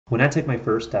When I took my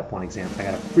first Step 1 exam, I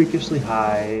got a freakishly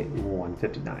high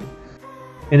 159.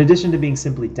 In addition to being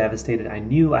simply devastated, I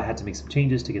knew I had to make some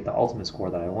changes to get the ultimate score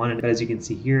that I wanted. But as you can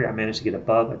see here, I managed to get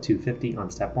above a 250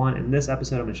 on Step 1. In this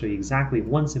episode, I'm going to show you exactly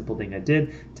one simple thing I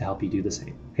did to help you do the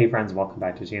same. Hey friends, welcome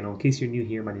back to the channel. In case you're new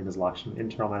here, my name is Lakshya, I'm an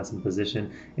internal medicine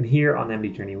physician. And here on the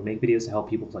MD Journey, we make videos to help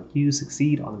people like you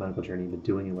succeed on the medical journey, but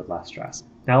doing it with less stress.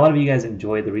 Now, a lot of you guys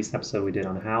enjoyed the recent episode we did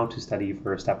on how to study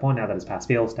for Step 1, now that it's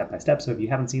pass-fail, step by step. So if you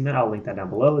haven't seen that, I'll link that down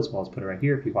below, as well as put it right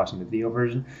here if you're watching the video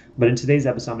version. But in today's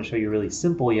episode, I'm going to show you a really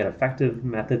simple yet effective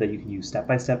method that you can use step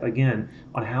by step again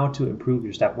on how to improve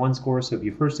your Step 1 score. So if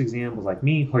your first exam was like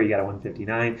me, where you got a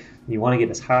 159, and you want to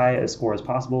get as high a score as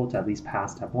possible to at least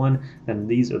pass Step 1, then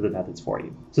these are the methods for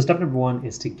you. So step number 1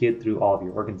 is to get through all of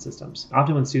your organ systems.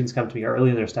 Often when students come to me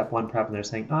early in their Step 1 prep and they're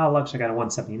saying, oh, Lux, I got a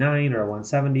 179 or a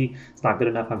 170, it's not good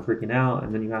enough, I'm freaking out.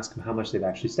 And then you ask them how much they've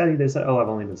actually studied. They said, oh, I've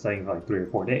only been studying for like 3 or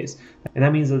 4 days. And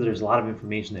that means that there's a lot of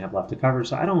information they have left to cover.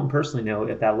 So I don't personally know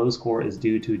if that low score is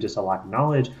due to just a lack of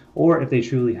knowledge or if they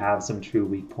truly have some true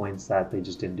weak points that they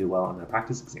just didn't do well on their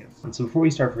practice exams. And so before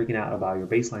you start freaking out about your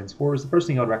baseline scores, the first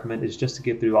thing I would recommend is just to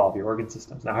get through all of your organ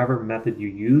systems. Now, however method you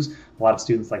use, a lot of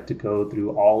students like to go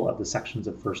through all of the sections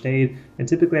of first aid. And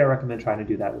typically I recommend trying to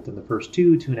do that within the first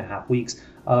 2.5 weeks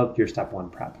of your Step 1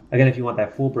 prep. Again, if you want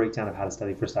that full breakdown of how to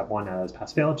study for Step 1 now that it's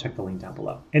pass-fail, check the link down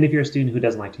below. And if you're a student who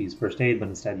doesn't like to use first aid, but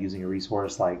instead using a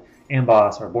resource like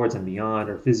Amboss or Boards and Beyond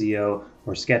or Physio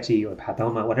or Sketchy or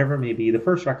Pathoma, whatever it may be, the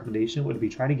first recommendation would be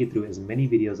try to get through as many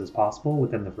videos as possible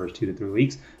within the first 2 to 3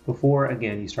 weeks before,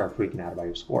 again, you start freaking out about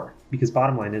your score. Because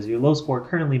bottom line is your low score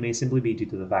currently may simply be due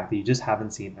to the fact that you just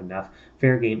haven't seen enough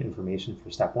fair game information for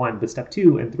Step 1, but Step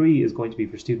 2 and 3 is going to be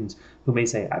for students who may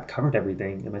say, I've covered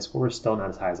everything and my score is still not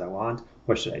as high as I want.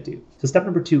 What should I do? So step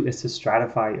number 2 is to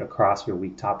stratify across your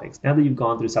weak topics. Now that you've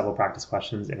gone through several practice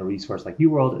questions in a resource like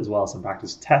UWorld, as well as some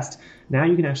practice tests, now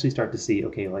you can actually start to see,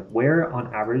 okay, like where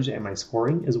on average am I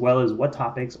scoring, as well as what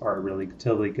topics are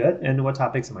relatively good and what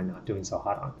topics am I not doing so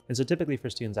hot on. And so typically for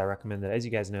students, I recommend that, as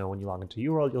you guys know, when you log into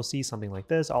UWorld, you'll see something like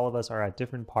this. All of us are at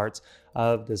different parts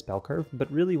of this bell curve,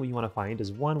 but really what you want to find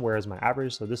is one, where is my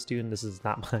average? So this student, this is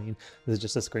not mine, this is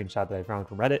just a screenshot that I found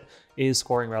from Reddit, is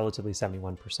scoring relatively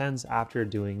 71% after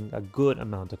doing a good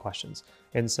amount of questions.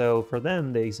 And so for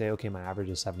them, they say, okay, my average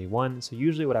is 71. So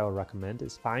usually what I would recommend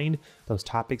is find those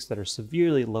topics that are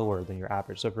severely lower than your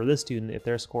average. So for this student, if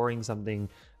they're scoring something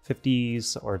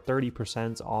 50s or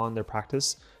 30% on their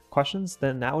practice questions,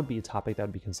 then that would be a topic that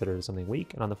would be considered something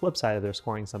weak. And on the flip side, if they're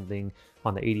scoring something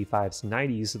on the 85s to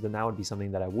 90s, then that would be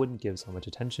something that I wouldn't give so much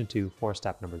attention to for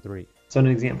step number 3. So in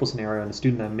an example scenario, and a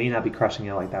student that may not be crushing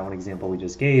it like that one example we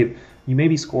just gave, you may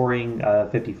be scoring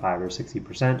 55 or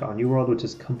 60% on UWorld, which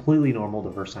is completely normal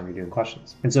the first time you're doing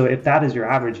questions. And so if that is your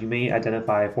average, you may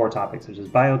identify 4 topics such as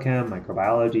biochem,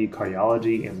 microbiology,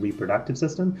 cardiology, and reproductive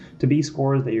system to be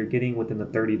scores that you're getting within the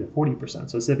 30 to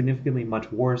 40%. So significantly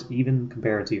much worse even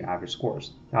compared to your average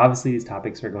scores. Now, obviously these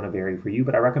topics are going to vary for you,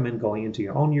 but I recommend going into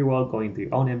your own UWorld, going through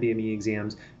your own MBME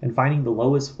exams, and finding the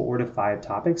lowest 4 to 5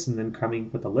 topics, and then coming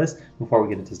with a list before we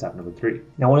get into step number 3.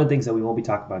 Now, one of the things that we won't be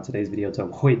talking about in today's video to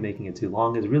avoid making it too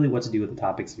long is really what to do with the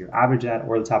topics you're average at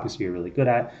or the topics you're really good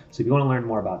at. So if you want to learn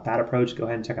more about that approach, go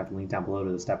ahead and check out the link down below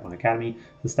to the Step 1 Academy,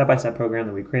 the step-by-step program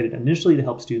that we created initially to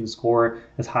help students score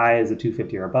as high as a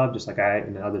 250 or above, just like I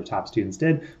and other top students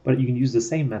did, but you can use the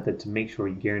same method to make sure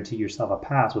you guarantee yourself a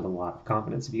pass with a lot of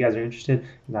confidence. If you guys are interested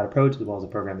in that approach as well as the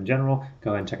program in general,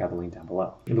 go ahead and check out the link down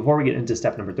below. And before we get into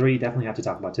step number 3, definitely have to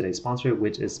talk about today's sponsor,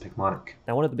 which is Picmonic.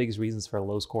 Now, one of the biggest reasons for a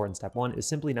low score in Step 1 is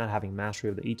simply not having mastery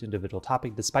of each individual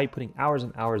topic despite putting hours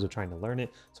and hours of trying to learn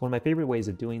it. So one of my favorite ways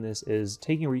of doing this is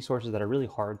taking resources that are really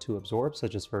hard to absorb,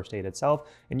 such as first aid itself,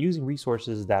 and using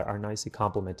resources that are nicely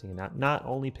complementing. And not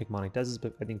only Picmonic does this,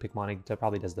 but I think Picmonic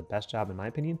probably does the best job in my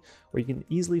opinion, where you can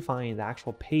easily find the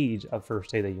actual page of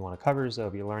first aid that you want to cover. So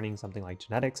if you're learning something like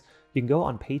genetics, you can go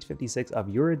on page 56 of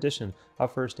your edition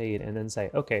of first aid and then say,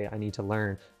 okay, I need to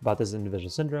learn about this individual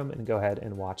syndrome, and go ahead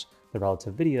and watch the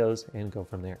relative videos and go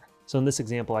from there. So in this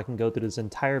example, I can go through this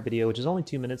entire video, which is only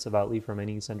 2 minutes about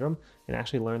Li-Fraumeni syndrome, and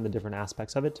actually learn the different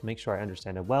aspects of it to make sure I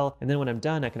understand it well. And then when I'm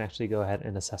done, I can actually go ahead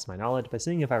and assess my knowledge by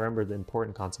seeing if I remember the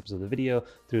important concepts of the video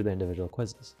through the individual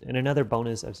quizzes. And another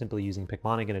bonus of simply using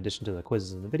Picmonic in addition to the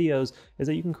quizzes and the videos is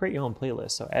that you can create your own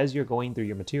playlist. So as you're going through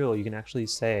your material, you can actually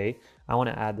say, I want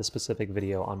to add the specific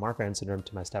video on Marfan syndrome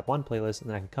to my step 1 playlist, and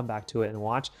then I can come back to it and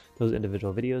watch those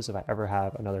individual videos if I ever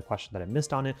have another question that I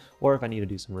missed on it, or if I need to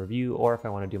do some review, or if I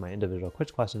want to do my individual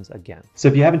quiz questions again. So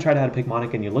if you haven't tried out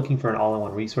Picmonic and you're looking for an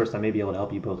all-in-one resource that may be able to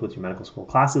help you both with your medical school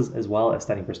classes as well as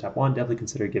studying for step 1, definitely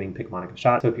consider giving Picmonic a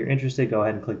shot. So if you're interested, go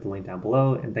ahead and click the link down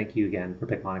below, and thank you again for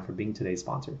Picmonic for being today's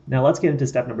sponsor. Now let's get into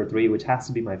step number 3, which has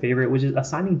to be my favorite, which is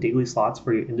assigning daily slots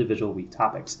for your individual week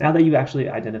topics. Now that you've actually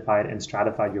identified and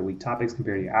stratified your week topics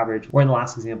compared to your average, where in the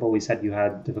last example we said you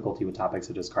had difficulty with topics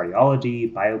such as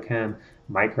cardiology, biochem,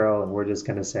 micro, and we're just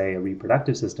going to say a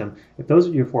reproductive system. If those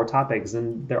are your 4 topics,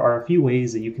 then there are a few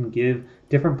ways that you can give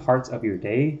different parts of your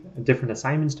day different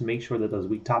assignments to make sure that those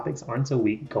weak topics aren't so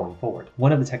weak going forward.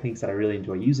 One of the techniques that I really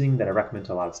enjoy using that I recommend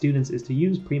to a lot of students is to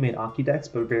use pre-made Anki decks,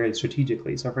 but very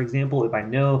strategically. So for example, if I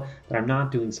know that I'm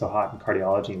not doing so hot in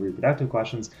cardiology and reproductive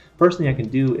questions, first thing I can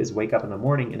do is wake up in the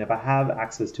morning, and if I have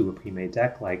access to a pre-made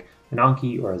deck like an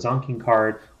Anki or a Zonking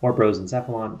card or Bros and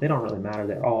Cephalon, they don't really matter,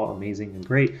 they're all amazing and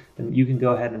great, then you can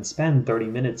go ahead and spend 30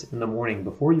 minutes in the morning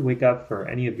before you wake up for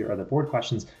any of your other board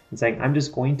questions and saying, I'm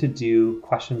just going to do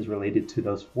questions related to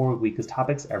those 4 weakest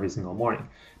topics every single morning.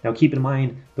 Now keep in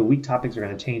mind, the weak topics are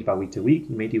going to change by week to week.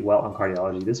 You may do well on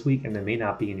cardiology this week and then may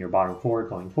not be in your bottom 4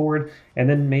 going forward. And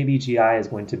then maybe GI is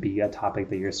going to be a topic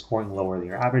that you're scoring lower than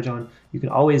your average on. You can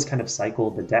always kind of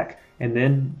cycle the deck and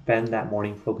then spend that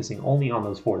morning focusing only on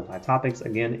those 4 to 5 topics,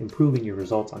 again, improving your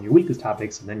results on your weakest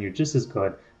topics, and then you're just as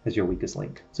good as your weakest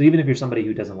link. So even if you're somebody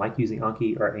who doesn't like using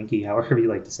Anki or Anki, however you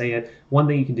like to say it, one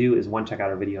thing you can do is check out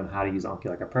our video on how to use Anki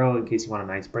like a pro in case you want a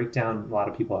nice breakdown. A lot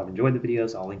of people have enjoyed the video,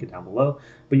 so I'll link it down below.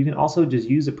 But you can also just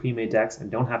use the pre-made decks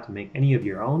and don't have to make any of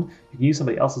your own. You can use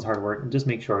somebody else's hard work and just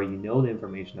make sure you know the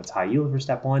information that's high yield for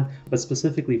step 1, but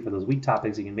specifically for those weak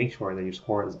topics, you can make sure that your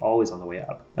score is always on the way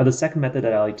up. Now the second method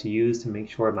that I like to use to make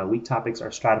sure my weak topics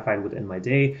are stratified within my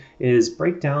day is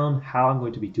break down how I'm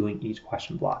going to be doing each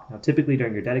question block. Now typically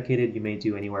during your dedicated, you may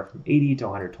do anywhere from 80 to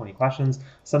 120 questions.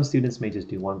 Some students may just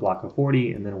do one block of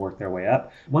 40 and then work their way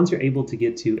up. Once you're able to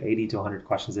get to 80 to 100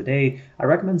 questions a day, I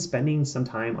recommend spending some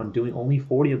time on doing only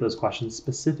 40 of those questions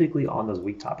specifically on those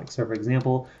weak topics. So for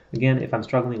example, again, if I'm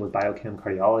struggling with biochem,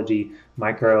 cardiology,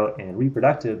 micro, and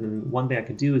reproductive, then one thing I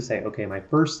could do is say, okay, my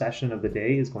first session of the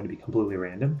day is going to be completely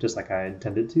random, just like I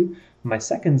intended to. My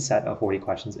second set of 40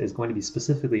 questions is going to be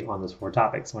specifically on those 4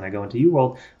 topics. When I go into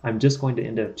UWorld, I'm just going to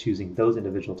end up choosing those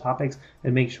individual topics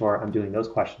and make sure I'm doing those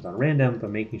questions on random, but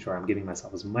making sure I'm giving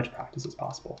myself as much practice as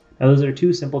possible. Now, those are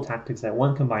 2 simple tactics that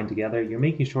combined together, you're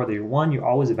making sure that you're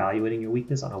always evaluating your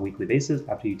weakness on a weekly basis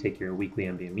after you take your weekly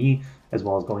MDME, as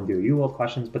well as going through your UWorld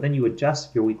questions, but then you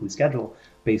adjust your weekly schedule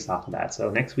based off of that. So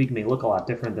next week may look a lot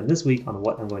different than this week on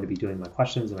what I'm going to be doing my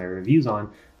questions and my reviews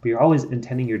on, but you're always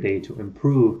intending your day to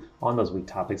improve on those weak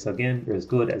topics. So again, you're as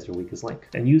good as your weakest link.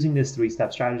 And using this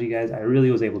 3-step strategy, guys, I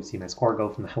really was able to see my score go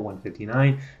from that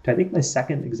 159 to I think my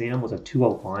second exam was a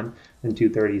 201, then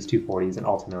 230s, 240s, and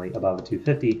ultimately above a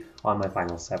 250 on my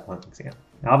final step 1 exam.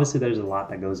 Now, obviously, there's a lot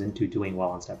that goes into doing well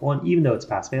on step 1, even though it's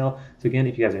pass-fail. So again,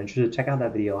 if you guys are interested, check out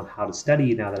that video on how to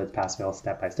study now that it's pass-fail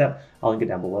step by step. I'll link it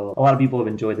down below. A lot of people have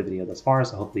enjoyed the video thus far,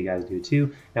 so hopefully you guys do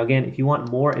too. Now, again, if you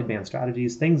want more advanced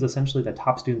strategies, things essentially that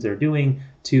top students are doing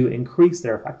to increase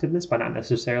their effectiveness by not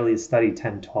necessarily study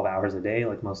 10, 12 hours a day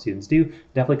like most students do,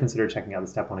 definitely consider checking out the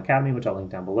Step 1 Academy, which I'll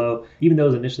link down below. Even though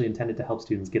it's initially intended to help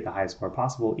students get the highest score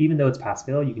possible, even though it's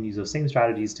pass-fail, you can use those same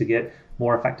strategies to get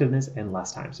more effectiveness in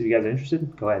less time. So if you guys are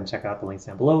interested, go ahead and check out the links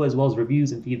down below, as well as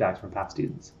reviews and feedbacks from past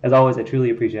students. As always, I truly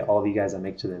appreciate all of you guys that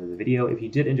make it to the end of the video. If you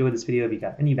did enjoy this video, if you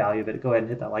got any value of it, go ahead and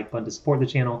hit that like button to support the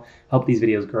channel, help these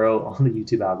videos grow on the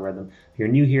YouTube algorithm. If you're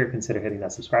new here, consider hitting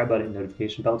that subscribe button and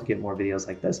notification bell to get more videos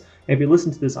like this. And if you're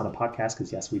listening to this on a podcast,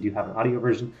 because yes, we do have an audio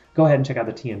version, go ahead and check out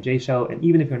the TMJ show. And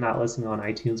even if you're not listening on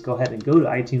iTunes, go ahead and go to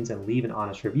iTunes and leave an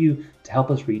honest review to help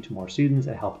us reach more students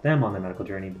and help them on their medical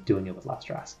journey, but doing it with less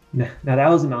stress. Now that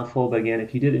was a mouthful, but again,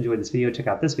 if you did enjoy this video, check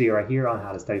out this video right here on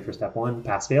how to study for step 1,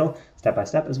 pass-fail, step by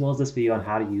step, as well as this video on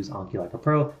how to use Anki like a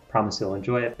pro. Promise you'll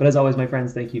enjoy it. But as always, my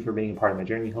friends, thank you for being a part of my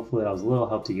journey. Hopefully that was a little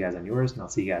help to you guys on yours, and I'll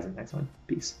see you guys in the next one.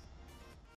 Peace.